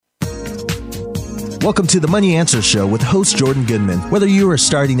Welcome to the Money Answer Show with host Jordan Goodman. Whether you are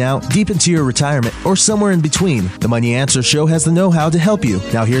starting out, deep into your retirement, or somewhere in between, the Money Answer Show has the know-how to help you.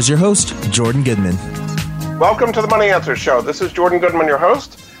 Now here's your host, Jordan Goodman. Welcome to the Money Answer Show. This is Jordan Goodman, your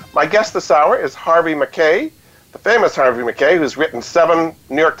host. My guest this hour is Harvey Mackay, the famous Harvey Mackay, who's written 7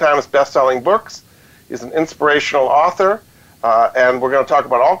 New York Times best-selling books. He's an inspirational author, and we're going to talk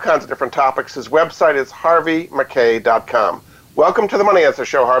about all kinds of different topics. His website is harveymackay.com. Welcome to the Money Answer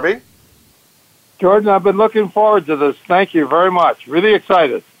Show, Harvey. Jordan, I've been looking forward to this. Thank you very much. Really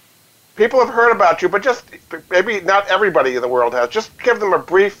excited. People have heard about you, but just maybe not everybody in the world has. Just give them a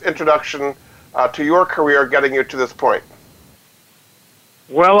brief introduction to your career getting you to this point.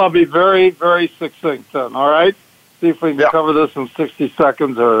 Well, I'll be very, very succinct then, all right? See if we can cover this in 60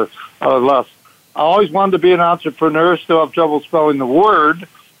 seconds or less. I always wanted to be an entrepreneur, still have trouble spelling the word.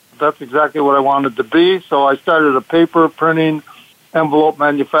 That's exactly what I wanted to be, so I started a paper printing envelope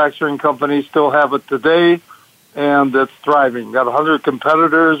manufacturing company, still have it today, and it's thriving. Got 100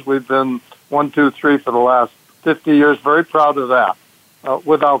 competitors. We've been 1, 2, 3 for the last 50 years. Very proud of that,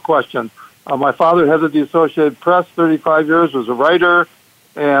 without question. My father headed the Associated Press 35 years, was a writer,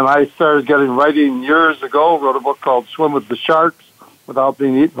 and I started getting writing years ago, wrote a book called Swim with the Sharks Without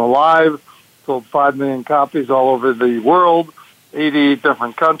Being Eaten Alive, sold 5 million copies all over the world, 80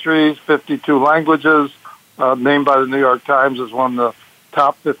 different countries, 52 languages, named by the New York Times as one of the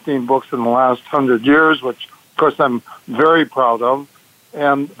top 15 books in the last 100 years, which, of course, I'm very proud of.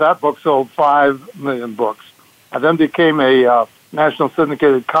 And that book sold 5 million books. I then became a national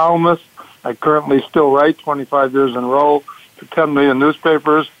syndicated columnist. I currently still write 25 years in a row for 10 million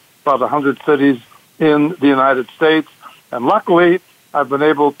newspapers, about 100 cities in the United States. And luckily, I've been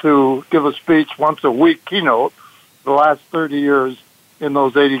able to give a speech once a week, keynote, the last 30 years in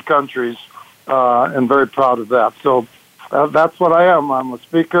those 80 countries, and very proud of that. So that's what I am. I'm a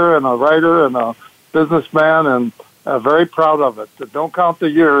speaker and a writer and a businessman, and very proud of it. So don't count the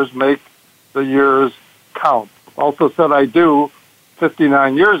years, make the years count. Also said I do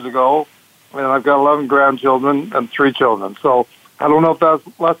 59 years ago, and I've got 11 grandchildren and 3 children. So I don't know if that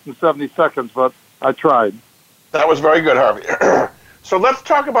was less than 70 seconds, but I tried. That was very good, Harvey. So let's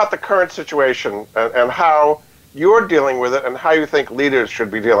talk about the current situation and how you're dealing with it and how you think leaders should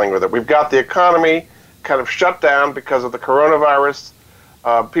be dealing with it. We've got the economy kind of shut down because of the coronavirus.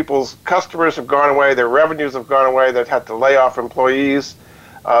 People's customers have gone away. Their revenues have gone away. They've had to lay off employees.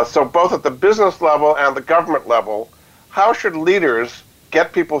 So both at the business level and the government level, how should leaders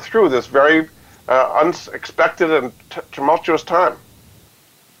get people through this very unexpected and tumultuous time?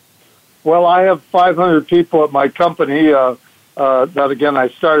 Well, I have 500 people at my company that, again, I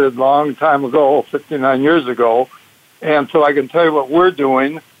started a long time ago, 59 years ago. And so I can tell you what we're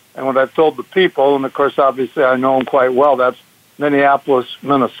doing and what I've told the people. And, of course, obviously I know them quite well. That's Minneapolis,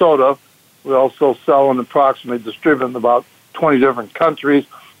 Minnesota. We also sell and approximately distribute in about 20 different countries.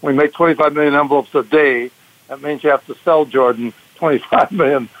 We make 25 million envelopes a day. That means you have to sell, Jordan, 25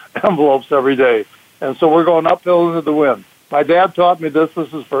 million envelopes every day. And so we're going uphill into the wind. My dad taught me this.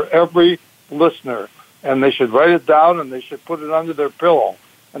 This is for every listener. And they should write it down and they should put it under their pillow.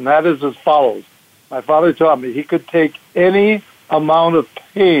 And that is as follows. My father taught me he could take any amount of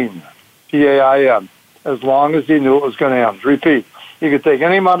pain, P-A-I-N, as long as he knew it was going to end. Repeat. He could take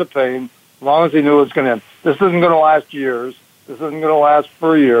any amount of pain as long as he knew it was going to end. This isn't going to last years. This isn't going to last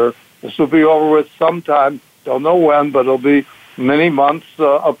for a year. This will be over with sometime. Don't know when, but it'll be many months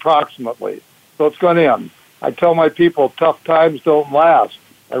approximately. So it's going to end. I tell my people, tough times don't last.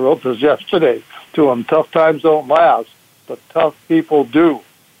 I wrote this yesterday to them. Tough times don't last, but tough people do.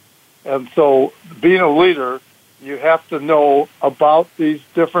 And so being a leader, you have to know about these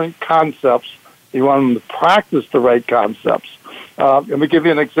different concepts. You want them to practice the right concepts. Let me give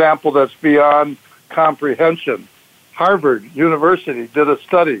you an example that's beyond comprehension. Harvard University did a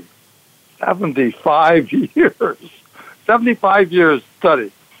study, 75 years. 75 years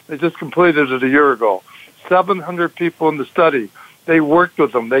study. They just completed it a year ago. 700 people in the study. They worked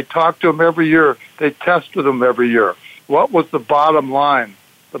with them. They talked to them every year. They tested them every year. What was the bottom line?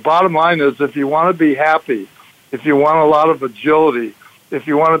 The bottom line is if you want to be happy, if you want a lot of agility, if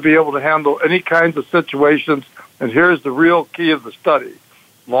you want to be able to handle any kinds of situations, and here's the real key of the study,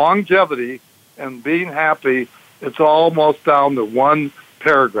 longevity and being happy, it's almost down to one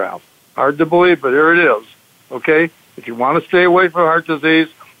paragraph. Hard to believe, but here it is, okay? If you want to stay away from heart disease,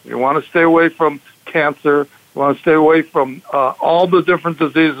 if you want to stay away from cancer, you want to stay away from all the different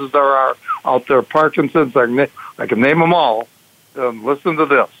diseases there are out there, Parkinson's, I can name them all, then listen to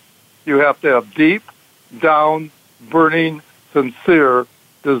this. You have to have deep, down, burning, sincere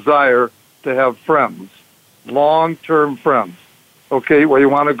desire to have friends, long-term friends, okay, where you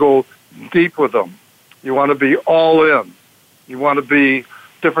want to go deep with them. You want to be all in. You want to be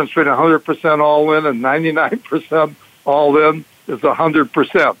difference between 100% all in and 99% all in is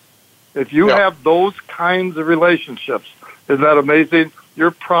 100%. If you have those kinds of relationships, isn't that amazing?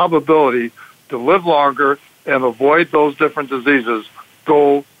 Your probability to live longer and avoid those different diseases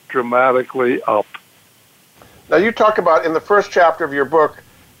go dramatically up. Now, you talk about in the first chapter of your book,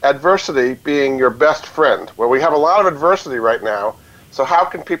 adversity being your best friend. Well, we have a lot of adversity right now, so how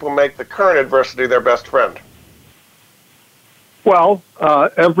can people make the current adversity their best friend? Well,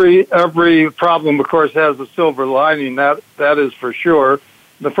 every problem, of course, has a silver lining. That is for sure.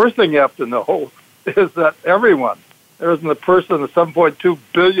 The first thing you have to know is that everyone, there isn't a person, the 7.2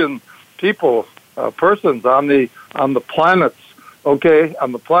 billion people, persons on the planets, okay,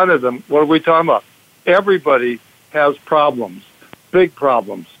 on the planet. And what are we talking about? Everybody has problems, big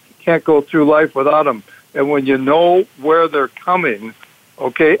problems. Can't go through life without them. And when you know where they're coming,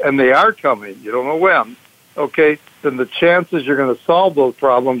 okay, and they are coming, you don't know when, okay, then the chances you're going to solve those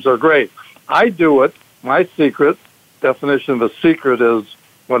problems are great. I do it. My secret, definition of a secret is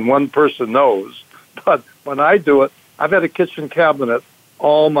when one person knows. But when I do it, I've had a kitchen cabinet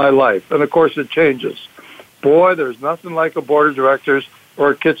all my life. And, of course, it changes. Boy, there's nothing like a board of directors or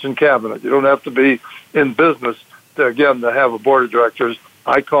a kitchen cabinet. You don't have to be in business to have a board of directors.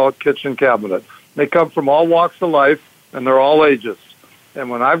 I call it kitchen cabinet. They come from all walks of life, and they're all ages. And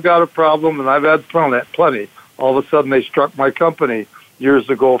when I've got a problem, and I've had plenty, all of a sudden they struck my company years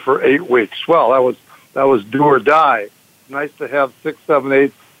ago for 8 weeks. Well, that was do or die. Nice to have 6, 7,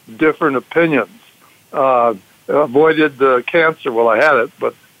 8 different opinions. Avoided cancer. Well, I had it,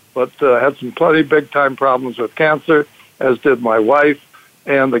 but had some plenty big time problems with cancer, as did my wife.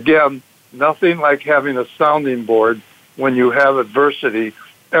 And again, nothing like having a sounding board when you have adversity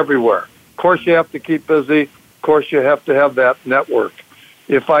everywhere. Of course, you have to keep busy. Of course, you have to have that network.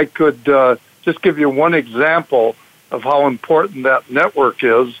 If I could just give you one example of how important that network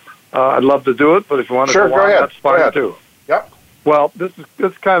is, I'd love to do it, but if you want to go on, that's fine too. Yep. Well, this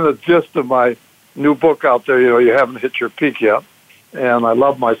is kind of the gist of my new book out there. You haven't hit your peak yet. And I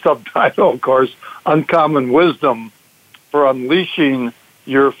love my subtitle, of course, Uncommon Wisdom for Unleashing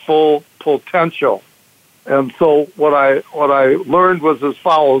Your Full Potential. And so what I learned was as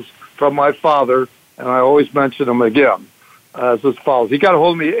follows from my father, and I always mention him again, as follows. He got a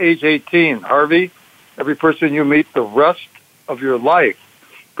hold of me at age 18. Harvey, every person you meet the rest of your life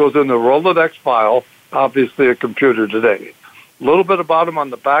goes in the Rolodex file, obviously a computer today. A little bit about him on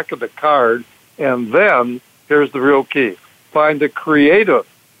the back of the card, and then here's the real key. Find a creative,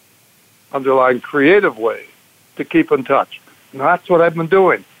 underline creative way to keep in touch. And that's what I've been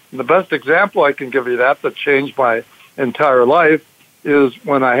doing. And the best example I can give you that changed my entire life is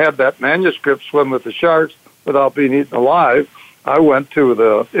when I had that manuscript, Swim with the Sharks, without being eaten alive. I went to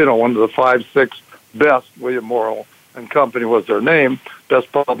one of the 5, 6 best, William Morrow and Company was their name,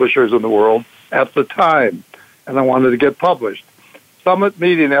 best publishers in the world at the time. And I wanted to get published. Summit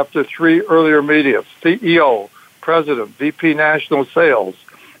meeting after 3 earlier meetings, CEO, President, VP National Sales.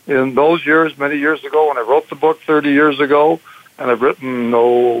 In those years, many years ago, when I wrote the book 30 years ago, and I've written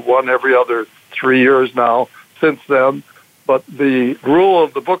one every other 3 years now since then, but the rule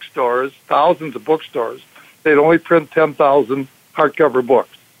of the bookstores, thousands of bookstores, they'd only print 10,000 hardcover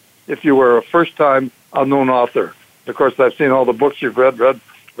books if you were a first-time unknown author. Of course, I've seen all the books you've read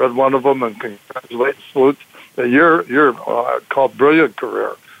one of them, and congratulate, salute. You're called brilliant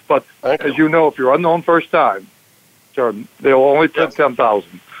career. But as you know, if you're unknown first time, Jordan, they'll only print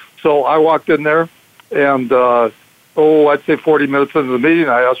 10,000. So I walked in there, and I'd say 40 minutes into the meeting,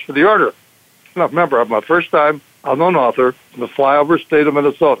 I asked for the order. Now remember, I'm my first time unknown author in the flyover state of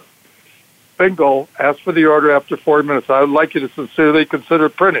Minnesota. Bingo, asked for the order after 40 minutes. I would like you to sincerely consider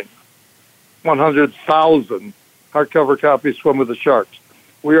printing 100,000 hardcover copies Swim with the Sharks.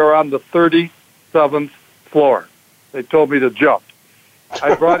 We are on the 37th floor. They told me to jump.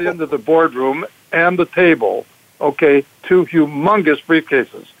 I brought into the boardroom and the table, 2 humongous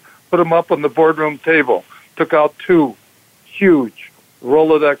briefcases, put them up on the boardroom table, took out 2 huge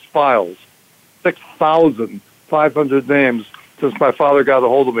Rolodex files, 6,500 names since my father got a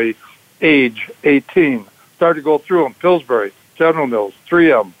hold of me, age 18. Started to go through them, Pillsbury, General Mills,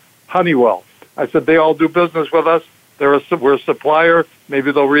 3M, Honeywell. I said, they all do business with us. We're a supplier.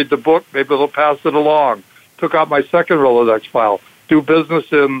 Maybe they'll read the book. Maybe they'll pass it along. Took out my second Rolodex file. Do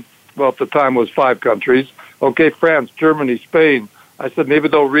business in, at the time was 5 countries. France, Germany, Spain. I said, maybe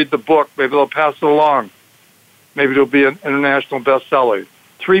they'll read the book. Maybe they'll pass it along. Maybe it'll be an international bestseller.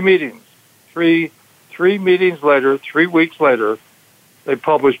 3 meetings. Three meetings later, 3 weeks later, they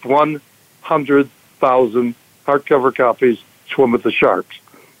published 100,000 hardcover copies, Swim with the Sharks.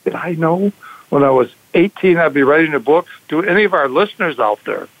 Did I know when I was 18, I'd be writing a book. Do any of our listeners out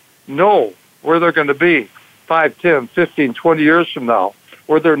there know where they're going to be 5, 10, 15, 20 years from now?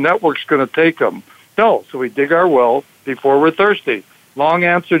 Where their network's going to take them? No. So we dig our well before we're thirsty. Long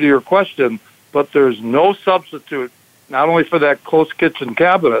answer to your question, but there's no substitute, not only for that close kitchen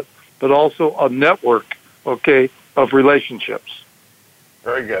cabinet, but also a network, of relationships.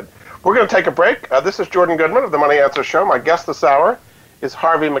 Very good. We're going to take a break. This is Jordan Goodman of the Money Answer Show. My guest this hour is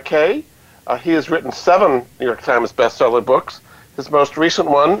Harvey Mackay. He has written 7 New York Times bestseller books. His most recent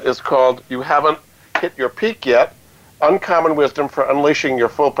one is called You Haven't Hit Your Peak Yet, Uncommon Wisdom for Unleashing Your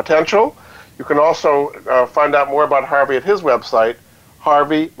Full Potential. You can also find out more about Harvey at his website,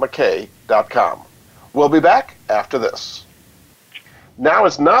 harveymackay.com. We'll be back after this. Now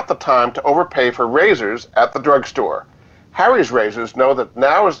is not the time to overpay for razors at the drugstore. Harry's Razors know that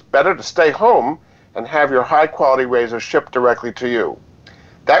now is better to stay home and have your high-quality razors shipped directly to you.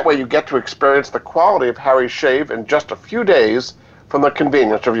 That way you get to experience the quality of Harry's shave in just a few days from the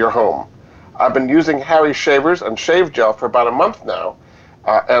convenience of your home. I've been using Harry's shavers and shave gel for about a month now,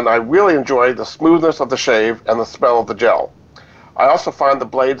 and I really enjoy the smoothness of the shave and the smell of the gel. I also find the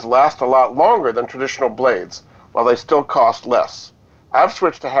blades last a lot longer than traditional blades, while they still cost less. I've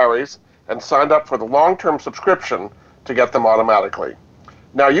switched to Harry's and signed up for the long-term subscription to get them automatically.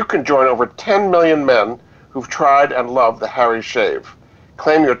 Now you can join over 10 million men who've tried and love the Harry's shave.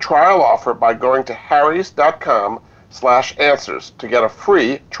 Claim your trial offer by going to harrys.com/answers to get a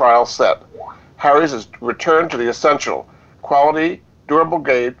free trial set. Harry's is returned to the essential quality, durable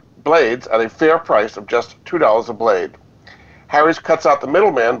blades at a fair price of just $2 a blade. Harry's cuts out the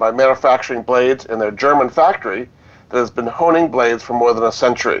middleman by manufacturing blades in their German factory that has been honing blades for more than a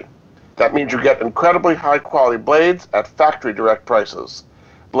century. That means you get incredibly high-quality blades at factory-direct prices.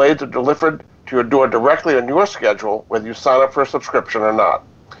 Blades are delivered to your door directly on your schedule, whether you sign up for a subscription or not.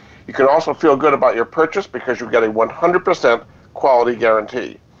 You can also feel good about your purchase because you get a 100% quality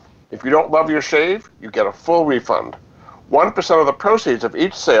guarantee. If you don't love your shave, you get a full refund. 1% of the proceeds of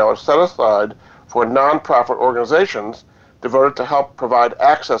each sale are set aside for non-profit organizations devoted to help provide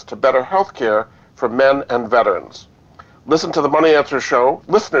access to better health care for men and veterans. Listeners to the Money Answer Show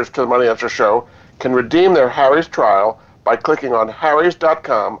can redeem their Harry's trial by clicking on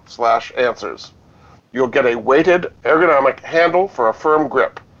harrys.com/answers. You'll get a weighted ergonomic handle for a firm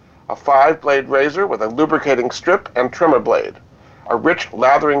grip, a 5-blade razor with a lubricating strip and trimmer blade, a rich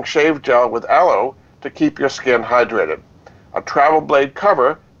lathering shave gel with aloe to keep your skin hydrated, a travel blade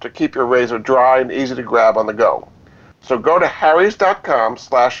cover to keep your razor dry and easy to grab on the go. So go to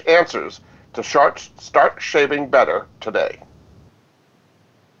harrys.com/answers to start shaving better today.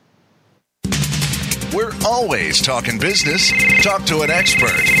 We're always talking business. Talk to an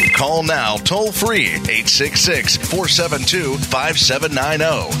expert. Call now toll free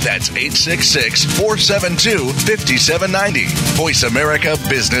 866-472-5790. That's 866-472-5790. Voice America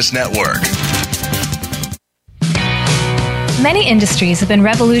Business Network. Many industries have been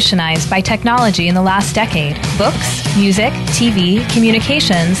revolutionized by technology in the last decade. Books, music, TV,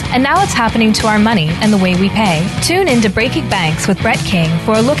 communications, and now it's happening to our money and the way we pay. Tune in to Breaking Banks with Brett King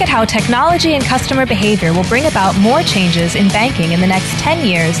for a look at how technology and customer behavior will bring about more changes in banking in the next 10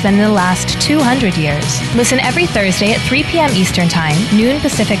 years than in the last 200 years. Listen every Thursday at 3 p.m. Eastern Time, noon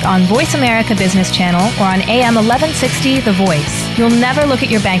Pacific on Voice America Business Channel or on AM 1160 The Voice. You'll never look at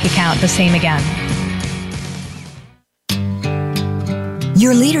your bank account the same again.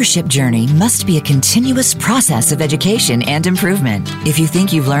 Your leadership journey must be a continuous process of education and improvement. If you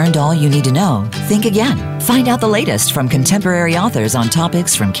think you've learned all you need to know, think again. Find out the latest from contemporary authors on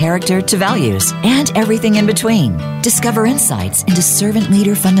topics from character to values and everything in between. Discover insights into servant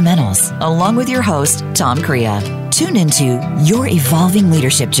leader fundamentals along with your host, Tom Crea. Tune into Your Evolving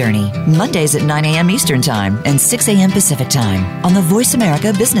Leadership Journey, Mondays at 9 a.m. Eastern Time and 6 a.m. Pacific Time on the Voice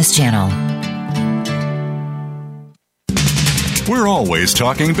America Business Channel. We're always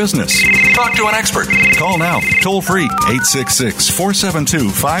talking business. Talk to an expert. Call now, toll free,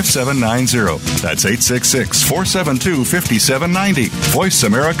 866-472-5790. That's 866-472-5790. Voice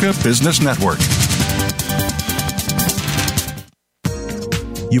America Business Network.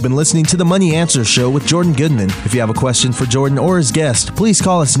 You've been listening to the Money Answer Show with Jordan Goodman. If you have a question for Jordan or his guest, please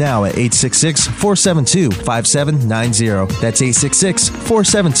call us now at 866-472-5790. That's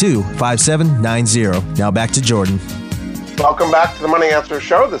 866-472-5790. Now back to Jordan. Welcome back to the Money Answer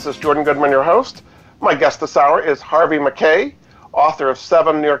Show. This is Jordan Goodman, your host. My guest this hour is Harvey Mackay, author of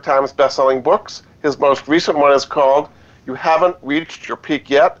 7 New York Times bestselling books. His most recent one is called You Haven't Reached Your Peak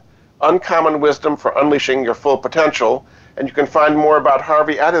Yet, Uncommon Wisdom for Unleashing Your Full Potential. And you can find more about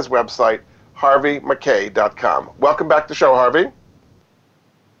Harvey at his website, harveymackay.com. Welcome back to the show, Harvey.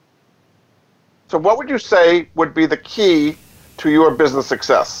 So what would you say would be the key to your business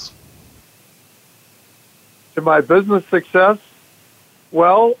success? To my business success?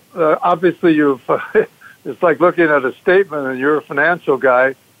 Well, obviously it's like looking at a statement and you're a financial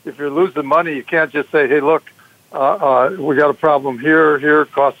guy. If you're losing money, you can't just say, hey, look, we got a problem here,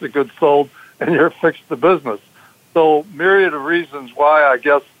 cost of goods sold, and you're fixed the business. So myriad of reasons why I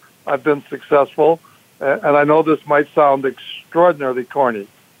guess I've been successful. And I know this might sound extraordinarily corny,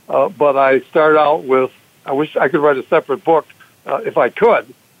 but I start out with, I wish I could write a separate book. If I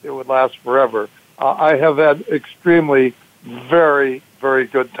could, it would last forever. I have had extremely, very, very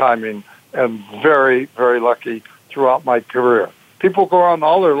good timing and very, very lucky throughout my career. People go around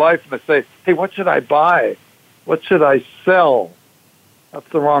all their life and they say, hey, what should I buy? What should I sell? That's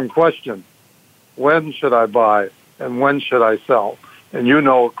the wrong question. When should I buy and when should I sell? And you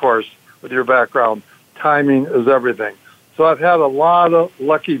know, of course, with your background, timing is everything. So I've had a lot of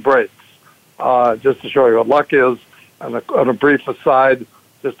lucky breaks. Just to show you what luck is, on a brief aside,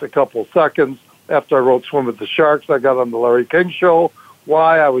 just a couple seconds, after I wrote Swim with the Sharks, I got on the Larry King Show.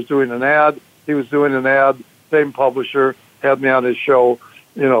 Why? I was doing an ad. He was doing an ad. Same publisher had me on his show.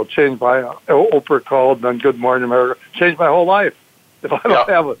 Changed my Oprah called, then Good Morning America. Changed my whole life. If I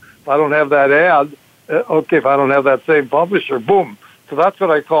don't have that ad, okay. If I don't have that same publisher, boom. So that's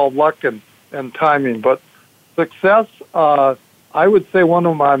what I call luck and timing. But success, I would say one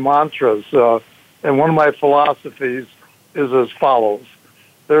of my mantras and one of my philosophies is as follows.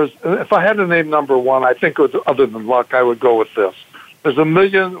 If I had to name number one, I think other than luck, I would go with this. There's a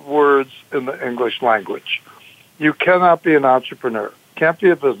million words in the English language. You cannot be an entrepreneur, can't be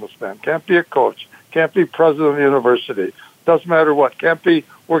a businessman, can't be a coach, can't be president of a university, doesn't matter what, can't be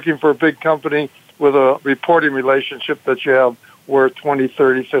working for a big company with a reporting relationship that you have where 20,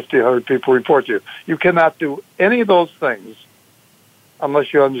 30, 50, 100 people report to you. You cannot do any of those things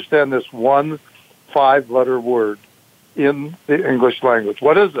unless you understand this one 5-letter word in the English language.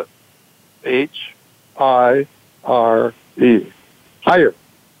 What is it? H-I-R-E. Hire.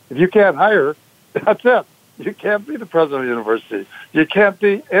 If you can't hire, that's it. You can't be the president of the university. You can't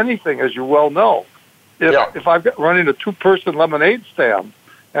be anything, as you well know. If I've got running a 2-person lemonade stand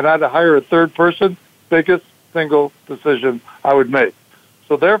and I had to hire a third person, biggest single decision I would make.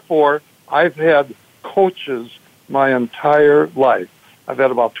 So therefore, I've had coaches my entire life. I've had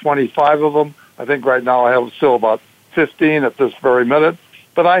about 25 of them. I think right now I have still about 15 at this very minute.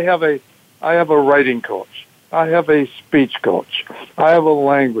 But I have a writing coach. I have a speech coach. I have a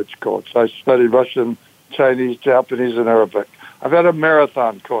language coach. I study Russian, Chinese, Japanese, and Arabic. I've had a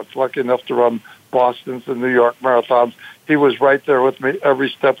marathon coach, lucky enough to run Boston's and New York marathons. He was right there with me every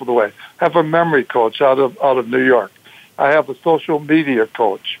step of the way. I have a memory coach out of New York. I have a social media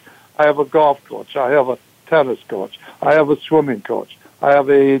coach. I have a golf coach. I have a tennis coach. I have a swimming coach. I have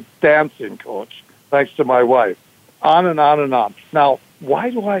a dancing coach, thanks to my wife. On and on and on. Now, why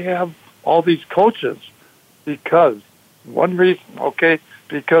do I have all these coaches? Because, one reason, okay,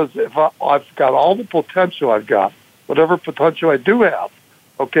 because if I've got all the potential I've got, whatever potential I do have,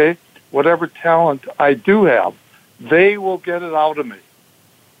 okay, whatever talent I do have, they will get it out of me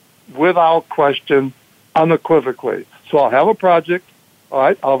without question, unequivocally. So I'll have a project, all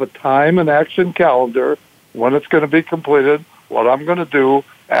right, I'll have a time and action calendar, when it's going to be completed, what I'm going to do,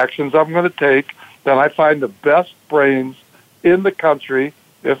 actions I'm going to take. Then I find the best brains in the country,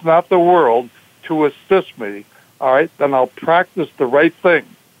 if not the world, to assist me. All right, then I'll practice the right thing.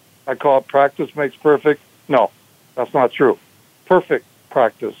 I call it practice makes perfect. No, that's not true. Perfect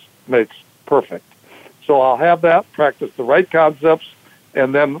practice makes perfect. So I'll have that, practice the right concepts,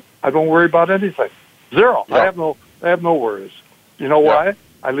 and then I don't worry about anything. Zero. Yeah. I have no worries. You know why?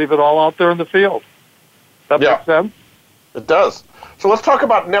 I leave it all out there in the field. That makes sense? It does. So let's talk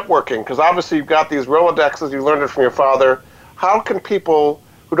about networking, because obviously you've got these Rolodexes, you learned it from your father. How can people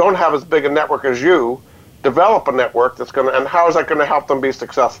who don't have as big a network as you develop a network and how is that going to help them be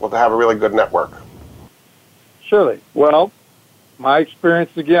successful to have a really good network? Surely. Well, my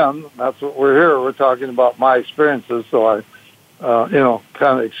experience again, that's what we're here. We're talking about my experiences, so I,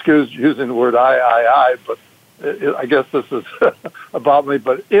 kind of excuse using the word I, but I guess this is about me.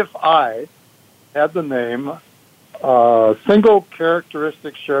 But if I had the name single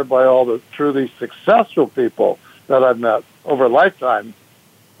characteristic shared by all the truly successful people that I've met over a lifetime,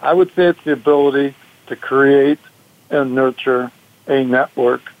 I would say it's the ability to create and nurture a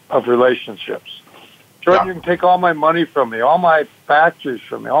network of relationships. Jordan, you can take all my money from me, all my factories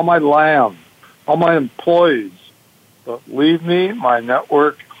from me, all my land, all my employees, but leave me my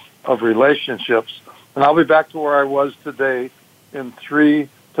network of relationships, and I'll be back to where I was today in 3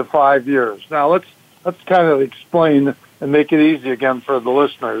 to 5 years. Now, let's kind of explain and make it easy again for the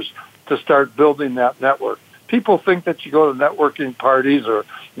listeners to start building that network. People think that you go to networking parties or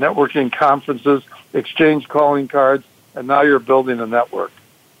networking conferences, exchange calling cards, and now you're building a network.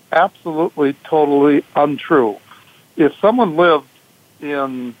 Absolutely, totally untrue. If someone lived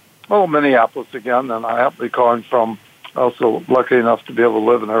in, Minneapolis again, and I happen to be calling from, also lucky enough to be able to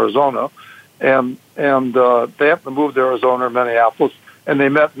live in Arizona, and they happen to move to Arizona or Minneapolis, and they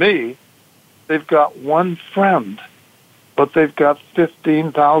met me, they've got one friend, but they've got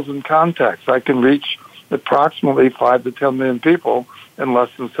 15,000 contacts. I can reach approximately 5 to 10 million people in less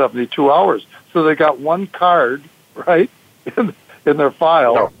than 72 hours. So they got one card, right, in their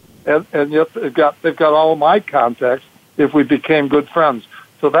file, and yet they've got all of my contacts if we became good friends.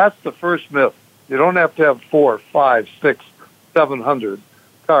 So that's the first myth. You don't have to have 4, 5, 6, 700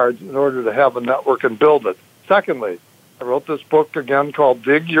 cards in order to have a network and build it. Secondly, I wrote this book again called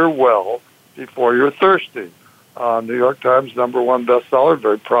Dig Your Well Before You're Thirsty. New York Times #1 bestseller.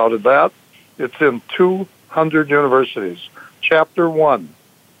 Very proud of that. It's in 200 universities. Chapter 1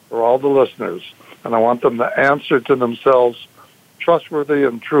 for all the listeners, and I want them to answer to themselves, trustworthy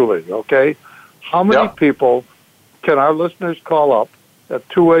and truly, okay? How many people can our listeners call up at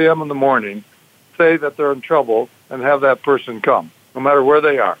 2 a.m. in the morning, say that they're in trouble, and have that person come, no matter where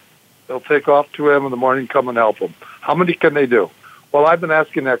they are? They'll take off 2 a.m. in the morning, come and help them. How many can they do? Well, I've been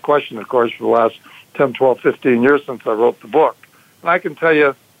asking that question, of course, for the last 10, 12, 15 years since I wrote the book. And I can tell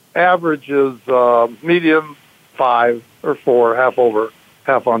you, average is medium, 5 or 4, half over,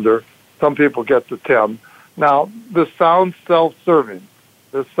 half under. Some people get to 10. Now, this sounds self-serving.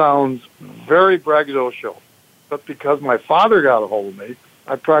 This sounds very braggadocial. But because my father got a hold of me,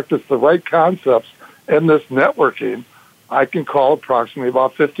 I practiced the right concepts in this networking, I can call approximately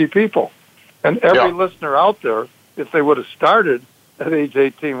about 50 people. And every listener out there, if they would have started at age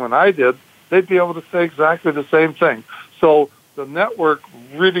 18 when I did, they'd be able to say exactly the same thing. So the network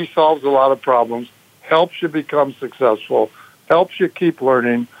really solves a lot of problems, helps you become successful, helps you keep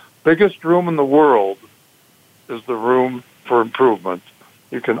learning. Biggest room in the world is the room for improvement.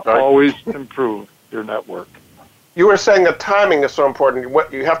 You can always improve your network. You were saying that timing is so important.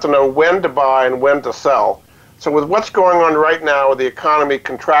 You have to know when to buy and when to sell. So with what's going on right now with the economy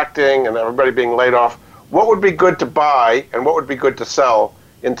contracting and everybody being laid off, what would be good to buy and what would be good to sell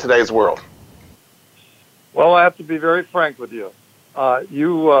in today's world? Well, I have to be very frank with you.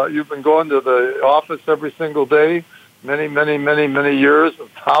 You've been going to the office every single day, many years, and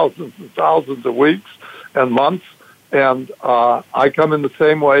thousands of weeks and months, and I come in the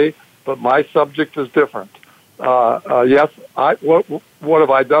same way, but my subject is different. Yes, what have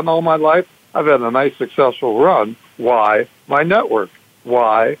I done all my life? I've had a nice successful run. Why? My network.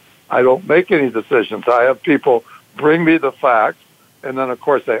 Why? I don't make any decisions. I have people bring me the facts, and then, of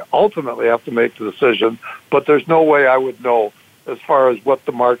course, they ultimately have to make the decision, but there's no way I would know as far as what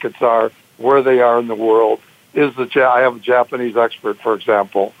the markets are, where they are in the world. I have a Japanese expert, for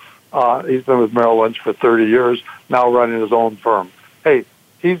example. He's been with Merrill Lynch for 30 years, now running his own firm. Hey,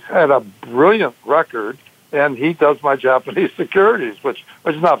 he's had a brilliant record, and he does my Japanese securities, which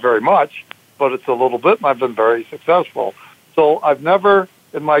is not very much, but it's a little bit, and I've been very successful. So I've never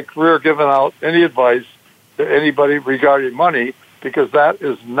in my career given out any advice to anybody regarding money because that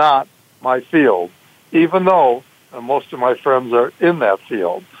is not my field, even though most of my friends are in that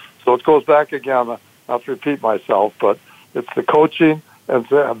field. So it goes back again, not to repeat myself, but it's the coaching and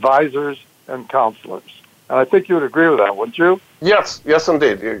the advisors and counselors. And I think you would agree with that, wouldn't you? Yes,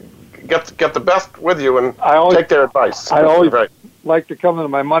 indeed. You get the best with you and take their advice. I always like to come into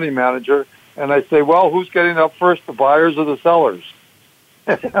my money manager and I say, well, who's getting up first, the buyers or the sellers?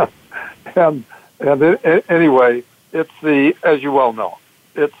 and anyway, it's as you well know,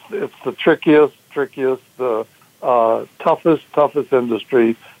 it's the trickiest, the toughest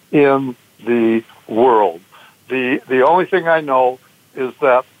industry in the world. The only thing I know is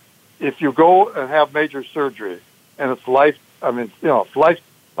that if you go and have major surgery and it's lifetime,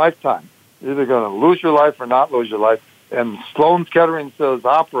 you're either going to lose your life or not lose your life. And Sloan Kettering says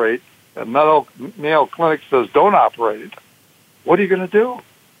operate, and Mayo Clinic says don't operate. What are you going to do?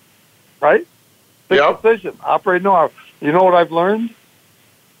 Right? Big decision. Operate, no. You know what I've learned?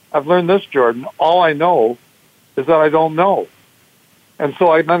 I've learned this, Jordan. All I know is that I don't know. And so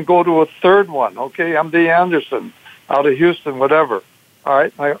I then go to a third one. Okay, MD Anderson out of Houston, whatever. All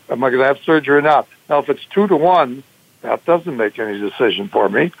right, am I going to have surgery or not? Now, if it's 2-to-1, that doesn't make any decision for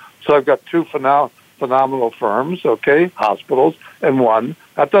me. So I've got two phenomenal firms, okay, hospitals, and one.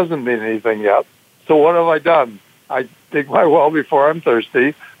 That doesn't mean anything yet. So what have I done? I dig my well before I'm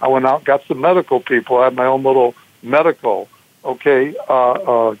thirsty. I went out and got some medical people. I have my own little medical,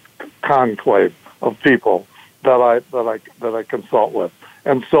 conclave of people that I consult with.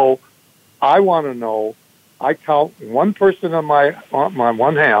 And so I want to know, I count one person on my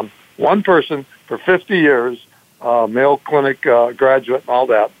one hand, one person for 50 years, Mayo Clinic graduate and all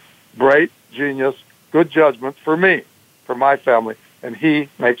that, bright, genius, good judgment for me, for my family, and he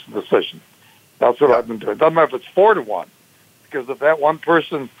makes the decision. That's what I've been doing. Doesn't matter if it's 4-1, because if that one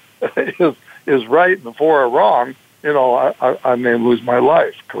person is right and the 4 are wrong, I may lose my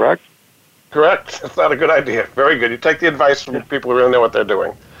life, correct? Correct. That's not a good idea. Very good. You take the advice from people who really know what they're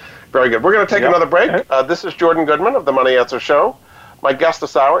doing. Very good. We're going to take another break. This is Jordan Goodman of the Money Answer Show. My guest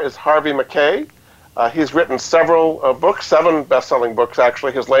this hour is Harvey Mackay. He's written several books, 7 best-selling books,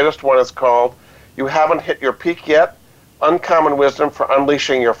 actually. His latest one is called You Haven't Hit Your Peak Yet, Uncommon Wisdom for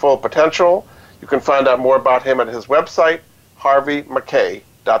Unleashing Your Full Potential. You can find out more about him at his website,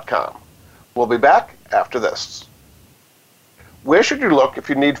 harveymackay.com. We'll be back after this. Where should you look if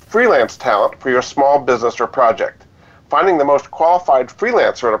you need freelance talent for your small business or project? Finding the most qualified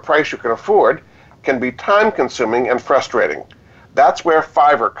freelancer at a price you can afford can be time-consuming and frustrating. That's where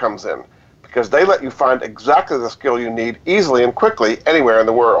Fiverr comes in, because they let you find exactly the skill you need easily and quickly anywhere in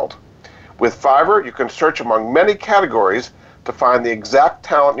the world. With Fiverr, you can search among many categories to find the exact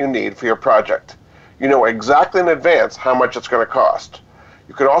talent you need for your project. You know exactly in advance how much it's going to cost.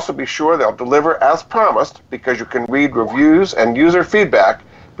 You can also be sure they'll deliver as promised because you can read reviews and user feedback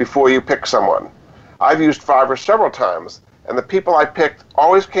before you pick someone. I've used Fiverr several times, and the people I picked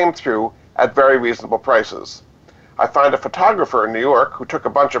always came through at very reasonable prices. I found a photographer in New York who took a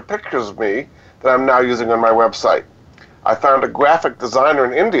bunch of pictures of me that I'm now using on my website. I found a graphic designer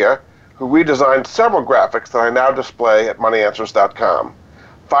in India who redesigned several graphics that I now display at moneyanswers.com.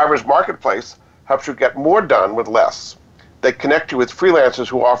 Fiverr's marketplace helps you get more done with less. They connect you with freelancers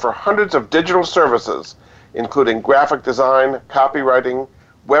who offer hundreds of digital services, including graphic design, copywriting,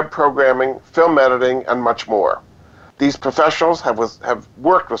 web programming, film editing, and much more. These professionals have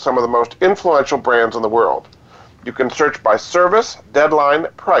worked with some of the most influential brands in the world. You can search by service, deadline,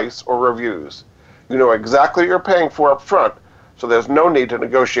 price, or reviews. You know exactly what you're paying for up front, so there's no need to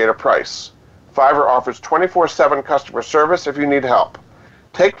negotiate a price. Fiverr offers 24/7 customer service if you need help.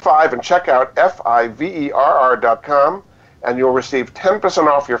 Take 5 and check out fiverr.com, and you'll receive 10%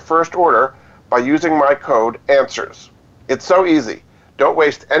 off your first order by using my code ANSWERS. It's so easy. Don't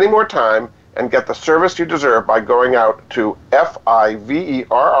waste any more time and get the service you deserve by going out to fiverr.com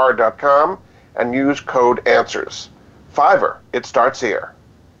and use code ANSWERS. Fiverr, it starts here.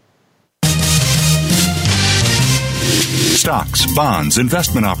 Stocks, bonds,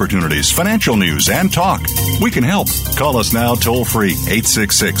 investment opportunities, financial news, and talk. We can help. Call us now toll-free,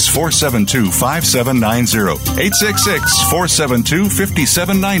 866-472-5790.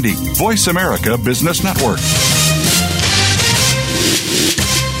 866-472-5790. Voice America Business Network.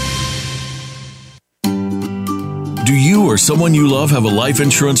 Do you or someone you love have a life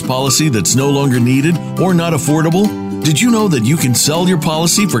insurance policy that's no longer needed or not affordable? Did you know that you can sell your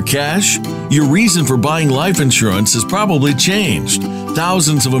policy for cash? Your reason for buying life insurance has probably changed.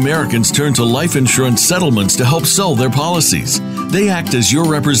 Thousands of Americans turn to life insurance settlements to help sell their policies. They act as your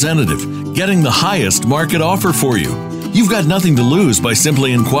representative, getting the highest market offer for you. You've got nothing to lose by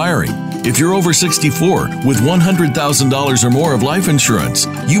simply inquiring. If you're over 64 with $100,000 or more of life insurance,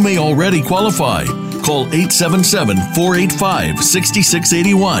 you may already qualify. Call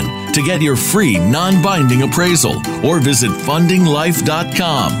 877-485-6681 to get your free non-binding appraisal or visit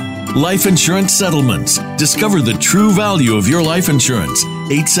fundinglife.com. Life Insurance Settlements. Discover the true value of your life insurance.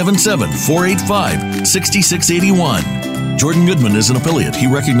 877-485-6681. Jordan Goodman is an affiliate. He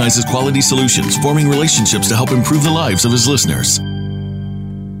recognizes quality solutions, forming relationships to help improve the lives of his listeners.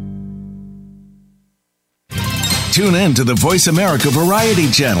 Tune in to the Voice America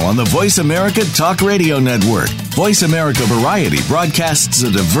Variety channel on the Voice America Talk Radio Network. Voice America Variety broadcasts a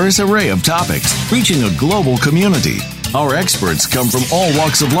diverse array of topics, reaching a global community. Our experts come from all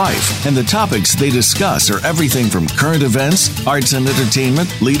walks of life, and the topics they discuss are everything from current events, arts and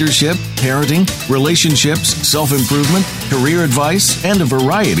entertainment, leadership, parenting, relationships, self-improvement, career advice, and a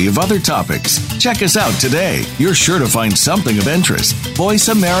variety of other topics. Check us out today. You're sure to find something of interest. Voice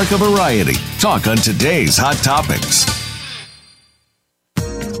America Variety. Talk on today's hot topics.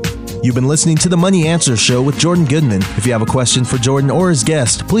 You've been listening to the Money Answer Show with Jordan Goodman. If you have a question for Jordan or his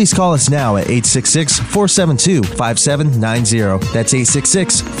guest, please call us now at 866-472-5790. That's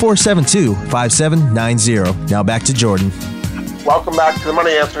 866-472-5790. Now back to Jordan. Welcome back to the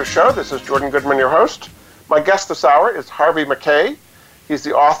Money Answer Show. This is Jordan Goodman, your host. My guest this hour is Harvey Mackay. He's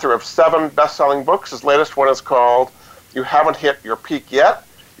the author of 7 best-selling books. His latest one is called You Haven't Hit Your Peak Yet.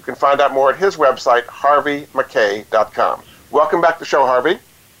 You can find out more at his website, harveymackay.com. Welcome back to the show, Harvey.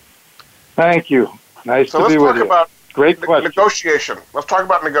 Thank you. Nice to be with you. Great question. Negotiation. Let's talk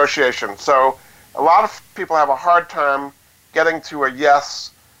about negotiation. So a lot of people have a hard time getting to a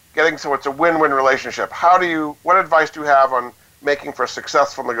yes, getting so it's a win-win relationship. What advice do you have on making for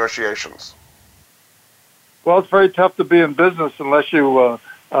successful negotiations? Well, it's very tough to be in business unless you know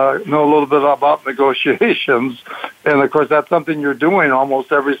a little bit about negotiations. And, of course, that's something you're doing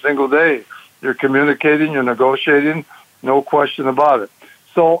almost every single day. You're communicating, you're negotiating, no question about it.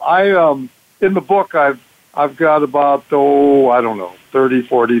 So in the book, I've got about, 30,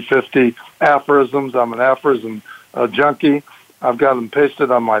 40, 50 aphorisms. I'm an aphorism junkie. I've got them pasted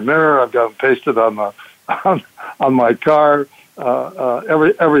on my mirror. I've got them pasted on my car.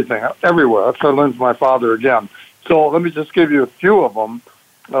 Everything, everywhere. That's what I learned from my father again. So let me just give you a few of them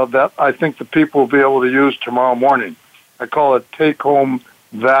that I think the people will be able to use tomorrow morning. I call it take-home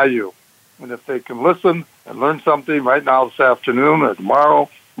value. And if they can listen and learn something right now this afternoon or tomorrow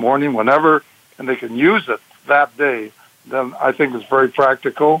morning, whenever, and they can use it that day, then I think it's very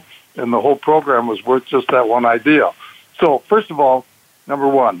practical, and the whole program was worth just that one idea. So, first of all, number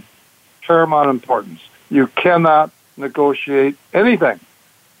one, paramount importance. You cannot negotiate anything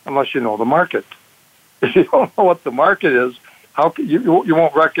unless you know the market. If you don't know what the market is, how can you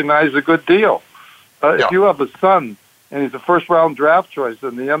won't recognize a good deal. If you have a son and he's a first-round draft choice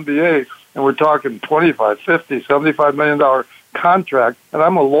in the NBA, and we're talking $25, $50, $75 million contract, and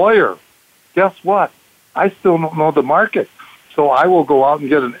I'm a lawyer, guess what? I still don't know the market. So I will go out and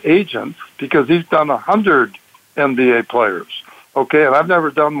get an agent because he's done 100 NBA players, okay, and I've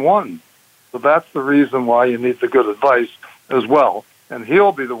never done one. So that's the reason why you need the good advice as well, and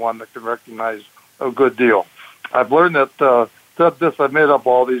he'll be the one that can recognize a good deal. I've learned that, said this, I made up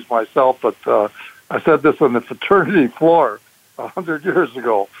all these myself, but I said this on the fraternity floor 100 years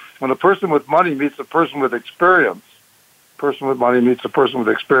ago. When a person with money meets a person with experience, person with money meets a person with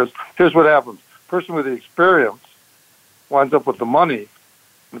experience, here's what happens. The person with the experience winds up with the money,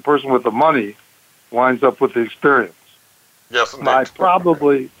 and the person with the money winds up with the experience. Yes, indeed. My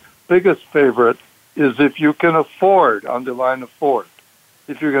probably biggest favorite is if you can afford, underline afford.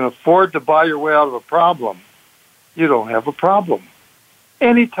 If you can afford to buy your way out of a problem, you don't have a problem.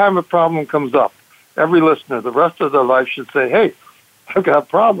 Anytime a problem comes up, every listener, the rest of their life should say, hey, I've got a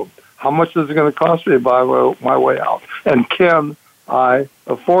problem. How much is it going to cost me to buy my way out? And can I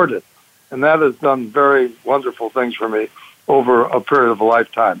afford it? And that has done very wonderful things for me over a period of a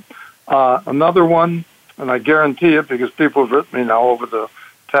lifetime. Another one, and I guarantee it because people have written me now over the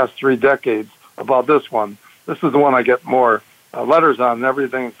past 3 decades about this one. This is the one I get more letters on and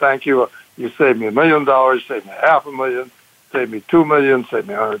everything. Thank you. You saved me $1 million, saved me $500,000, saved me $2 million, saved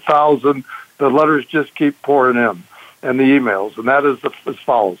me $100,000. The letters just keep pouring in, and the emails, and that is as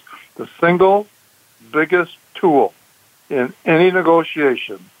follows. The single biggest tool in any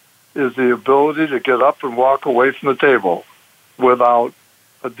negotiation is the ability to get up and walk away from the table without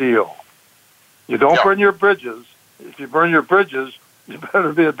a deal. You don't burn your bridges. If you burn your bridges, you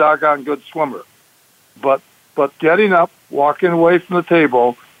better be a doggone good swimmer. But getting up, walking away from the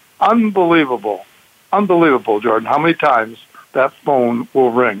table, unbelievable, Jordan, how many times that phone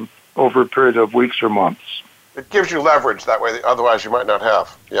will ring over a period of weeks or months. It gives you leverage that way, otherwise you might not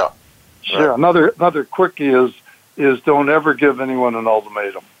have. Yeah. Sure. Right. Another quickie is don't ever give anyone an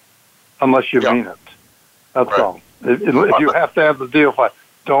ultimatum unless you mean it. That's right. All. If you have to have the deal,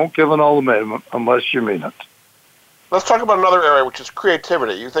 don't give an ultimatum unless you mean it. Let's talk about another area, which is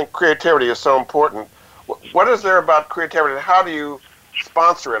creativity. You think creativity is so important. What is there about creativity, and how do you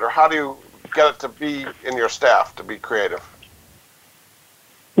sponsor it, or how do you get it to be in your staff, to be creative?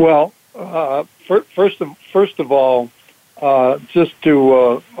 Well, first of all, just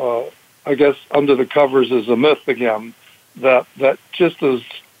to, I guess, under the covers is a myth again, that just is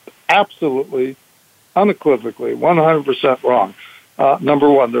absolutely, unequivocally, 100% wrong. Number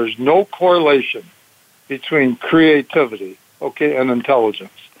one, there's no correlation between creativity, and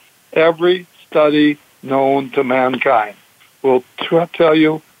intelligence. Every study known to mankind will tell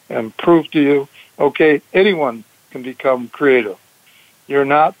you and prove to you, anyone can become creative. You're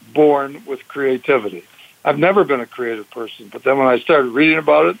not born with creativity. I've never been a creative person, but then when I started reading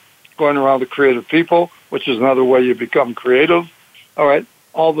about it, going around the creative people, which is another way you become creative,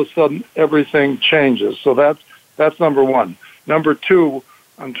 all of a sudden everything changes. So that's number one. Number two,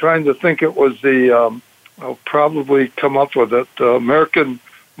 I'm trying to think it was I'll probably come up with it, the American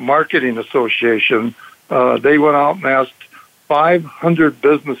Marketing Association. They went out and asked 500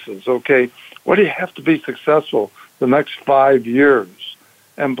 businesses, what do you have to be successful the next 5 years?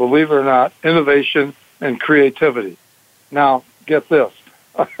 And believe it or not, innovation and creativity. Now, get this.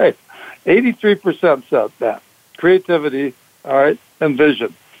 83% said that. Creativity, and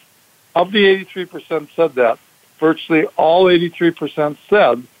vision. Of the 83% said that, virtually all 83%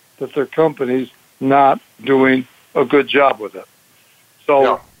 said that their company's not doing a good job with it.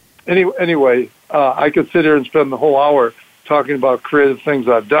 So anyway, I could sit here and spend the whole hour talking about creative things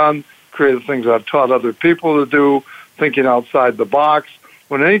I've done, creative things I've taught other people to do, thinking outside the box.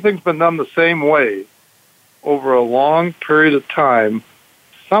 When anything's been done the same way over a long period of time,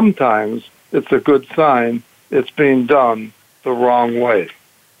 sometimes it's a good sign it's being done the wrong way.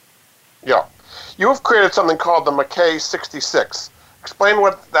 Yeah. You have created something called the Mackay 66. Explain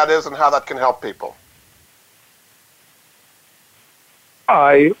what that is and how that can help people.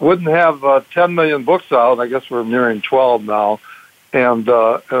 I wouldn't have 10 million books out. I guess we're nearing 12 now, and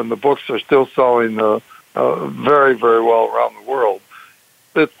the books are still selling very, very well around the world.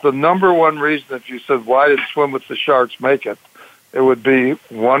 It's the number one reason. If you said, why did Swim with the Sharks make it, it would be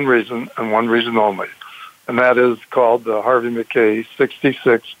one reason and one reason only, and that is called the Harvey Mackay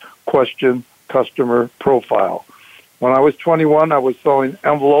 66 Question Customer Profile. When I was 21, I was selling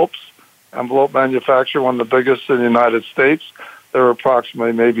envelopes, envelope manufacturer, one of the biggest in the United States. There were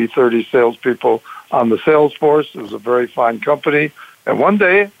approximately maybe 30 salespeople on the sales force. It was a very fine company. And one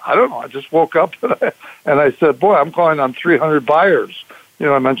day, I don't know, I just woke up and I said, boy, I'm calling on 300 buyers. You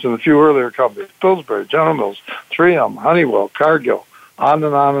know, I mentioned a few earlier companies, Pillsbury, General Mills, 3M, Honeywell, Cargill, on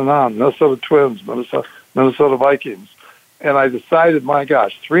and on and on, Minnesota Twins, Minnesota Vikings. And I decided, my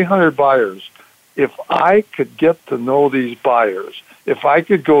gosh, 300 buyers. If I could get to know these buyers, if I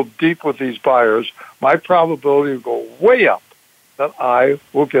could go deep with these buyers, my probability would go way up that I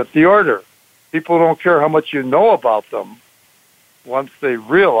will get the order. People don't care how much you know about them once they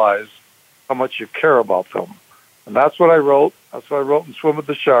realize how much you care about them. And that's what I wrote. That's what I wrote in Swim with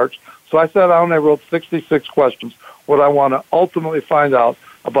the Sharks. So I sat down and I wrote 66 questions, what I want to ultimately find out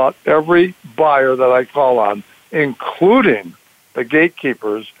about every buyer that I call on, including the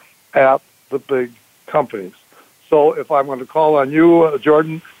gatekeepers at the big companies. So if I'm going to call on you,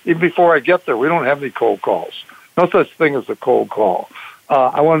 Jordan, even before I get there, we don't have any cold calls. No such thing as a cold call.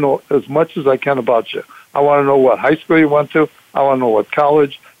 I want to know as much as I can about you. I want to know what high school you went to. I want to know what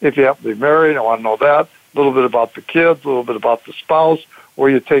college. If you happen to be married, I want to know that. A little bit about the kids, a little bit about the spouse, where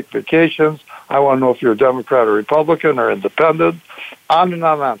you take vacations. I want to know if you're a Democrat or Republican or independent. On and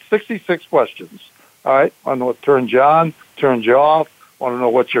on and on. 66 questions. All right? I want to know what turns you on, turns you off. I want to know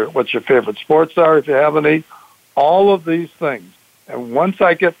what your favorite sports are, if you have any. All of these things. And once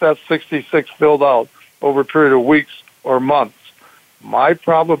I get that 66 filled out over a period of weeks or months, my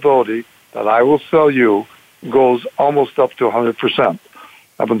probability that I will sell you goes almost up to 100%.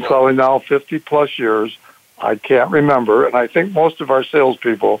 I've been selling now 50-plus years. I can't remember, and I think most of our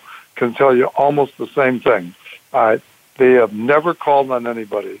salespeople can tell you almost the same thing. They have never called on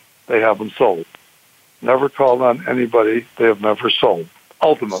anybody they haven't sold. Never called on anybody they have never sold,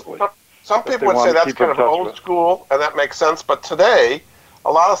 ultimately. Some people would say that's kind of old school, and that makes sense, but today,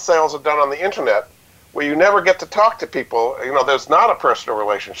 a lot of sales are done on the Internet, where you never get to talk to people. You know, there's not a personal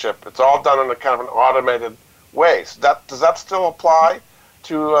relationship. It's all done in a kind of an automated way. So does that still apply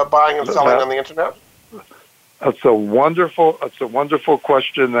to buying and selling on the Internet? That's a wonderful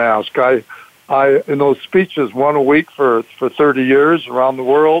question to ask. I in those speeches, one a week for 30 years around the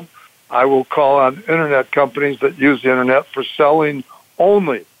world, I will call on Internet companies that use the Internet for selling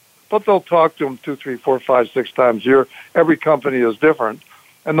only. But they'll talk to them 2, 3, 4, 5, 6 times a year. Every company is different.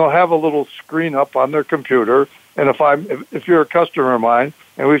 And they'll have a little screen up on their computer. And if you're a customer of mine,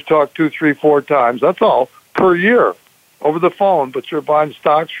 and we've talked 2, 3, 4 times, that's all, per year, over the phone, but you're buying